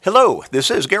Hello,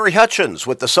 this is Gary Hutchins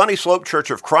with the Sunny Slope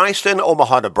Church of Christ in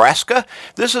Omaha, Nebraska.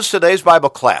 This is today's Bible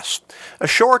class, a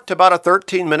short, about a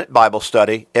 13-minute Bible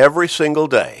study every single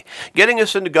day, getting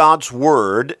us into God's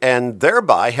Word and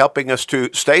thereby helping us to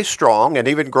stay strong and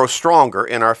even grow stronger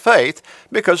in our faith,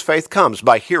 because faith comes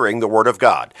by hearing the Word of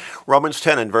God. Romans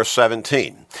 10 and verse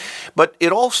 17. But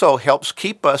it also helps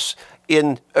keep us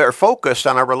focused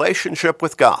on our relationship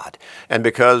with God, and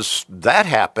because that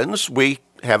happens, we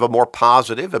have a more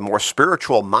positive and more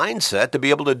spiritual mindset to be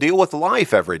able to deal with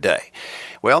life every day.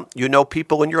 Well, you know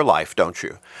people in your life, don't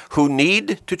you, who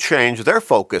need to change their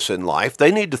focus in life.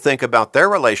 They need to think about their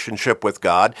relationship with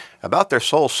God, about their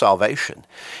soul's salvation.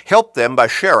 Help them by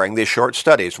sharing these short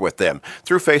studies with them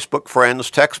through Facebook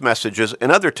friends, text messages,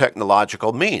 and other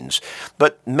technological means.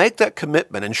 But make that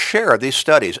commitment and share these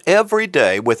studies every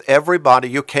day with everybody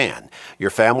you can.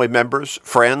 Your family members,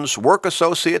 friends, work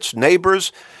associates,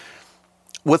 neighbors,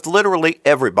 with literally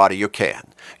everybody you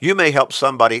can. You may help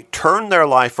somebody turn their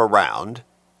life around.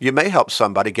 You may help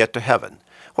somebody get to heaven.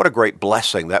 What a great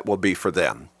blessing that will be for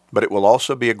them. But it will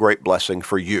also be a great blessing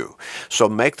for you. So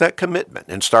make that commitment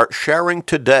and start sharing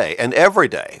today and every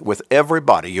day with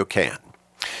everybody you can.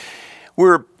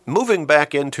 We're moving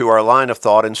back into our line of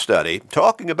thought and study,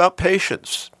 talking about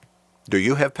patience. Do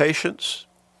you have patience?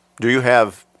 Do you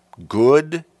have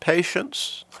good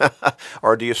patience?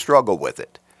 Or do you struggle with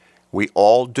it? We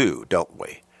all do, don't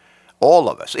we? All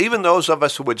of us. Even those of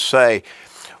us who would say,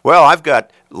 well, I've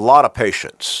got a lot of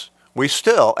patience. We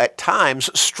still, at times,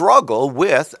 struggle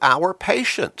with our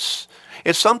patience.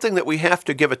 It's something that we have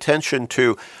to give attention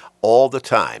to all the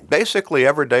time, basically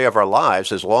every day of our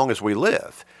lives as long as we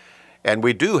live. And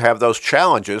we do have those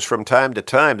challenges from time to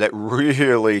time that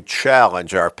really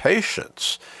challenge our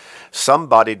patience.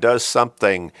 Somebody does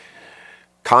something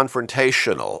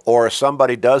confrontational, or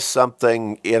somebody does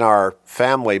something in our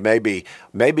family, maybe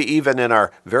even in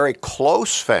our very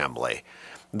close family,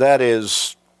 that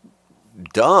is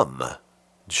dumb,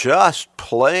 just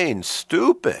plain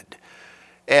stupid.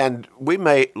 And we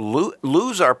may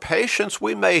lose our patience.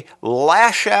 We may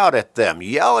lash out at them,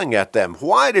 yelling at them,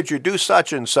 why did you do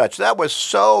such and such? That was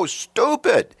so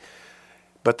stupid.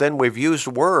 But then we've used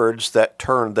words that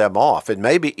turn them off, and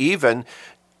maybe even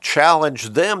challenge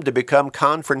them to become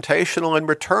confrontational in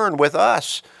return with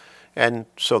us. And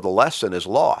so the lesson is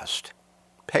lost.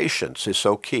 Patience is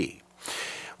so key.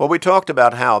 Well, we talked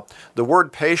about how the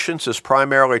word patience is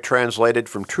primarily translated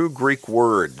from two Greek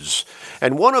words,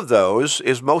 and one of those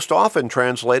is most often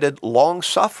translated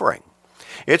long-suffering.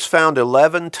 It's found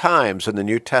 11 times in the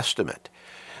New Testament.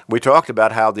 We talked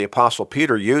about how the Apostle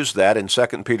Peter used that in 2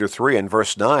 Peter 3 and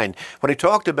verse 9 when he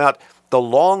talked about the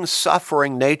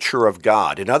long-suffering nature of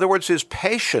God. In other words, his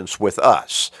patience with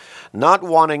us, not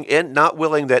willing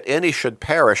that any should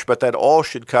perish, but that all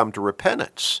should come to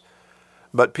repentance.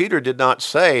 But Peter did not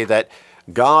say that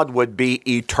God would be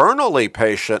eternally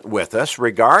patient with us,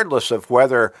 regardless of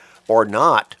whether or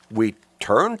not we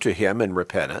turn to him in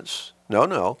repentance.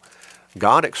 No.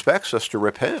 God expects us to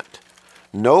repent.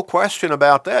 No question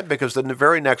about that, because in the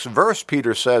very next verse,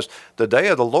 Peter says, the day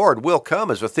of the Lord will come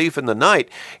as a thief in the night,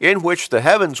 in which the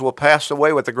heavens will pass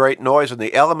away with a great noise, and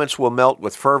the elements will melt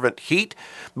with fervent heat.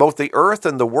 Both the earth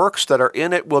and the works that are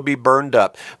in it will be burned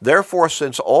up. Therefore,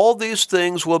 since all these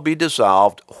things will be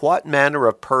dissolved, what manner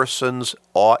of persons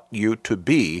ought you to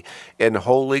be in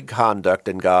holy conduct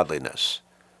and godliness?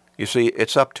 You see,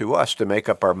 it's up to us to make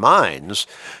up our minds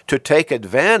to take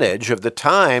advantage of the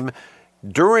time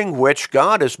during which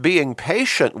God is being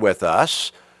patient with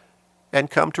us, and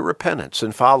come to repentance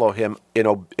and follow him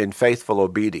in faithful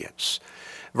obedience.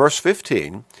 Verse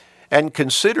 15, and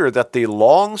consider that the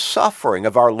long suffering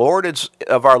of our Lord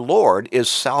is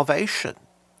salvation.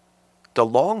 The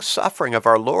long suffering of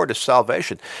our Lord is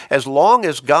salvation. As long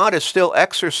as God is still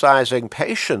exercising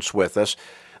patience with us,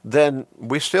 then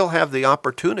we still have the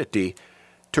opportunity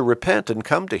to repent and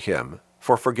come to him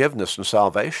for forgiveness and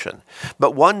salvation.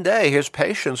 But one day his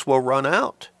patience will run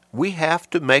out. We have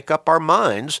to make up our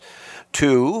minds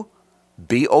to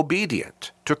be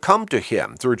obedient, to come to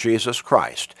him through Jesus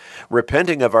Christ,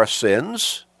 repenting of our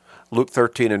sins, Luke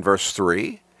 13 and verse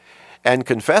 3, and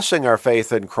confessing our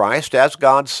faith in Christ as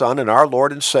God's Son and our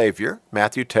Lord and Savior,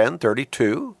 Matthew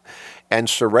 10:32, and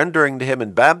surrendering to him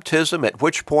in baptism, at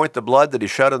which point the blood that he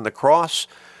shed on the cross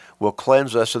will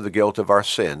cleanse us of the guilt of our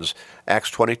sins, Acts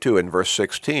 22 and verse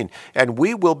 16. And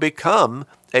we will become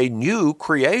a new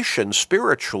creation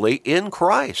spiritually in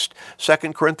Christ,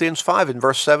 2 Corinthians 5 and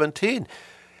verse 17.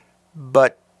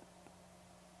 But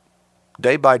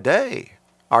day by day,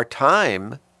 our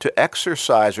time to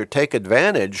exercise or take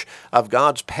advantage of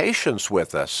God's patience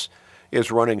with us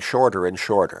is running shorter and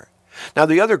shorter. Now,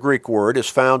 the other Greek word is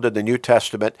found in the New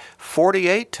Testament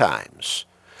 48 times.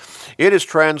 It is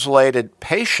translated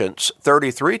patience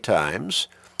 33 times,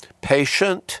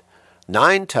 patient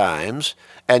 9 times,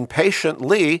 and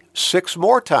patiently 6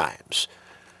 more times.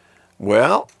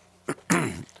 Well,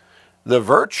 the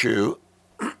virtue,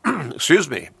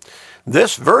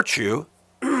 this virtue,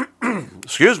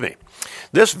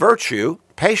 this virtue,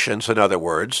 patience in other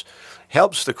words,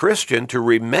 helps the Christian to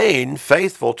remain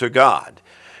faithful to God,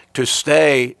 to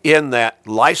stay in that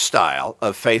lifestyle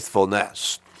of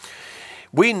faithfulness.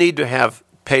 We need to have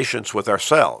patience with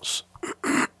ourselves.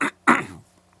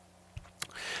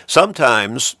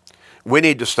 Sometimes we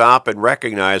need to stop and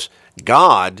recognize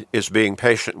God is being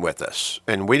patient with us,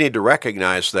 and we need to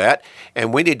recognize that,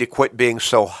 and we need to quit being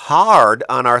so hard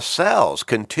on ourselves,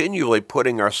 continually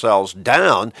putting ourselves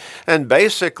down, and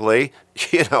basically,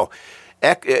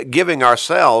 giving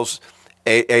ourselves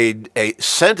a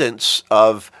sentence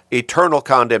of eternal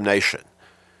condemnation.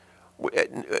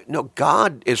 No,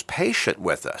 God is patient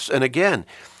with us. And again,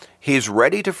 He's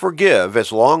ready to forgive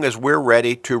as long as we're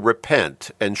ready to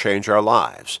repent and change our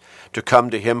lives, to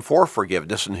come to Him for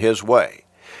forgiveness in His way.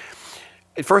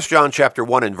 In 1 John chapter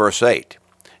 1 and verse 8,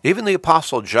 even the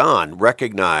Apostle John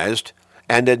recognized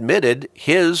and admitted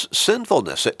his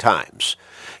sinfulness at times.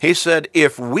 He said,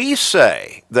 if we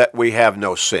say that we have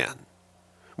no sin,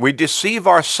 we deceive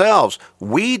ourselves,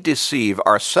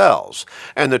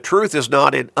 and the truth is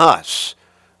not in us.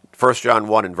 1 John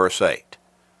 1 and verse 8.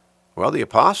 Well, the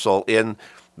apostle, in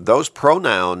those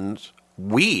pronouns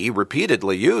we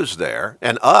repeatedly used there,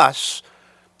 and us,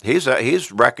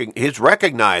 he's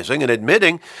recognizing and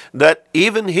admitting that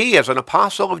even he, as an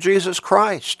apostle of Jesus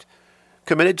Christ,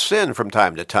 committed sin from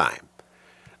time to time.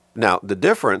 Now, the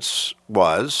difference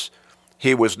was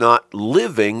he was not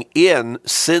living in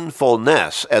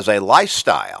sinfulness as a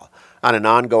lifestyle on an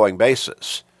ongoing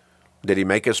basis. Did he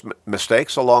make his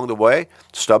mistakes along the way?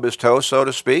 Stub his toe, so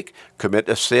to speak? Commit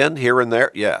a sin here and there?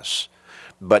 Yes.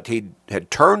 But he had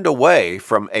turned away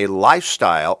from a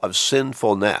lifestyle of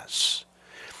sinfulness.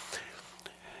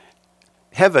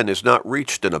 Heaven is not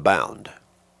reached in a bound,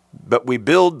 but we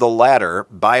build the ladder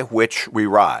by which we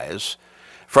rise,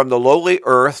 from the lowly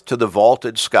earth to the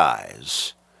vaulted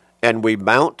skies, and we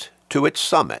mount to its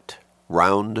summit,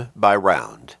 round by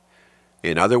round.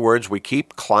 In other words, we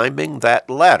keep climbing that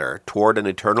ladder toward an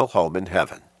eternal home in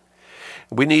heaven.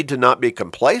 We need to not be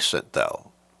complacent,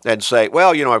 though, and say,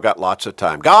 well, I've got lots of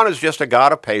time. God is just a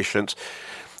God of patience.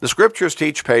 The Scriptures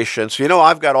teach patience.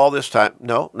 I've got all this time.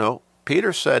 No.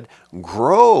 Peter said,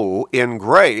 grow in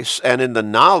grace and in the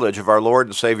knowledge of our Lord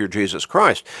and Savior Jesus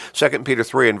Christ. 2 Peter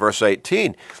 3 and verse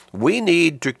 18. We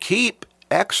need to keep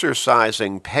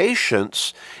exercising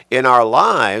patience in our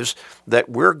lives, that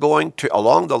we're going to,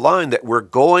 along the line, that we're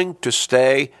going to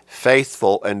stay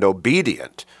faithful and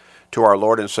obedient to our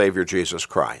Lord and Savior Jesus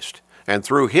Christ, and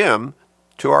through Him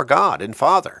to our God and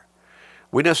Father.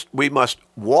 We must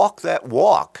walk that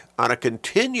walk on a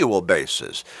continual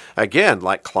basis. Again,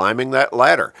 like climbing that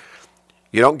ladder.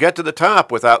 You don't get to the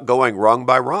top without going rung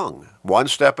by rung, one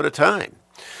step at a time.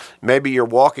 Maybe you're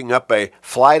walking up a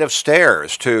flight of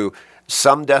stairs to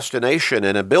some destination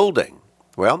in a building.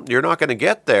 Well, you're not going to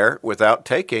get there without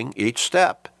taking each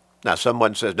step. Now,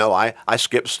 someone says, no, I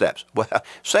skip steps. Well,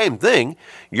 same thing.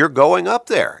 You're going up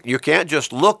there. You can't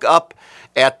just look up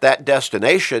at that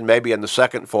destination, maybe in the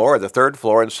second floor or the third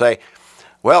floor, and say,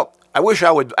 well, I wish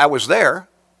I was there.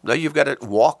 No, you've got to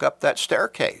walk up that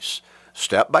staircase,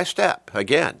 step by step.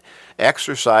 Again,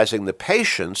 exercising the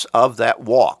patience of that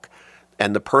walk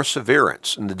and the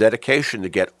perseverance and the dedication to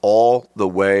get all the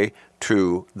way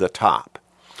to the top.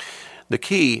 The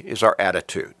key is our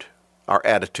attitude. Our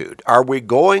attitude. Are we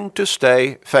going to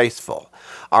stay faithful?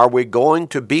 Are we going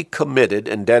to be committed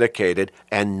and dedicated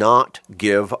and not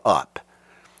give up?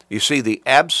 You see, the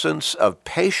absence of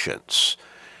patience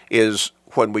is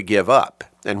when we give up.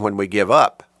 And when we give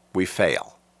up, we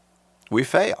fail. We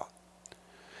fail.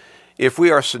 If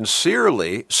we are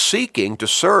sincerely seeking to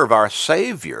serve our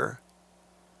Savior,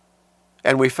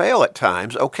 and we fail at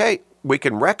times, okay, we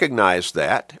can recognize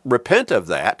that, repent of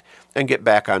that, and get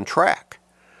back on track.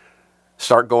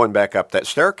 Start going back up that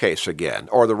staircase again,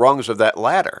 or the rungs of that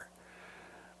ladder.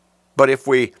 But if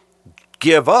we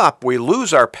give up, we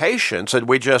lose our patience, and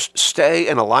we just stay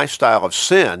in a lifestyle of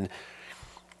sin,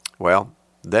 well,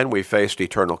 then we faced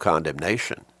eternal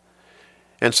condemnation.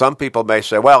 And some people may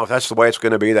say, well, if that's the way it's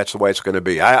going to be, that's the way it's going to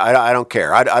be. I don't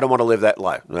care. I don't want to live that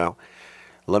life. No.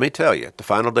 Let me tell you, at the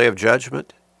final day of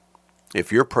judgment,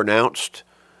 if you're pronounced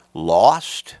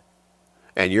lost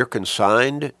and you're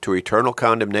consigned to eternal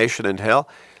condemnation in hell,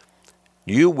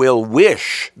 You will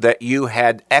wish that you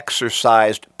had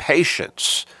exercised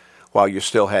patience while you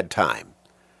still had time,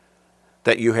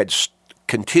 that you had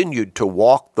continued to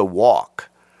walk the walk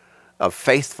of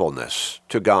faithfulness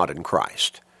to God in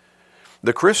Christ.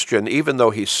 The Christian, even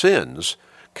though he sins,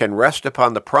 can rest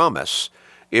upon the promise,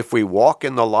 if we walk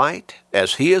in the light,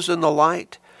 as he is in the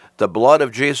light, the blood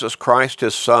of Jesus Christ,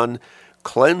 his Son,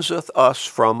 cleanseth us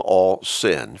from all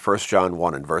sin. 1 John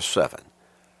 1 and verse 7.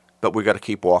 But we got to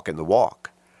keep walking the walk.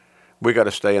 We got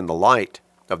to stay in the light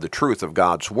of the truth of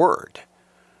God's Word.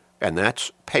 And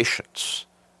that's patience.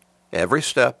 Every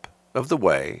step of the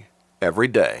way, every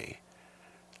day,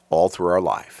 all through our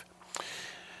life.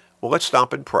 Well, let's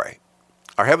stop and pray.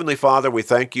 Our Heavenly Father, we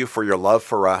thank you for your love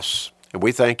for us, and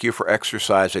we thank you for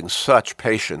exercising such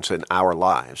patience in our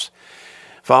lives.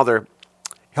 Father,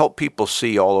 help people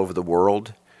see all over the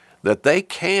world that they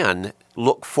can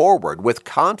look forward with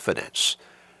confidence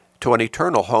to an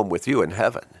eternal home with you in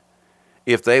heaven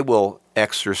if they will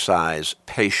exercise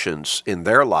patience in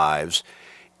their lives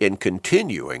in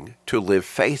continuing to live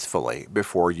faithfully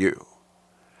before you.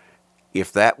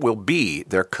 If that will be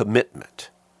their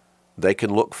commitment, they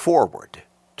can look forward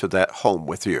to that home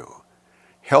with you.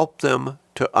 Help them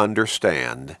to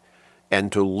understand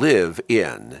and to live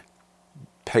in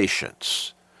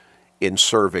patience in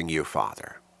serving you,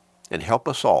 Father. And help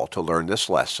us all to learn this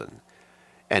lesson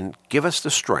and give us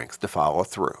the strength to follow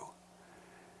through.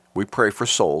 We pray for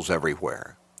souls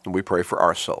everywhere, and we pray for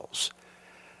our souls.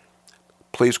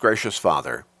 Please, gracious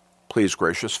Father,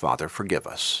 forgive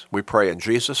us. We pray in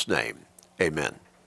Jesus' name. Amen.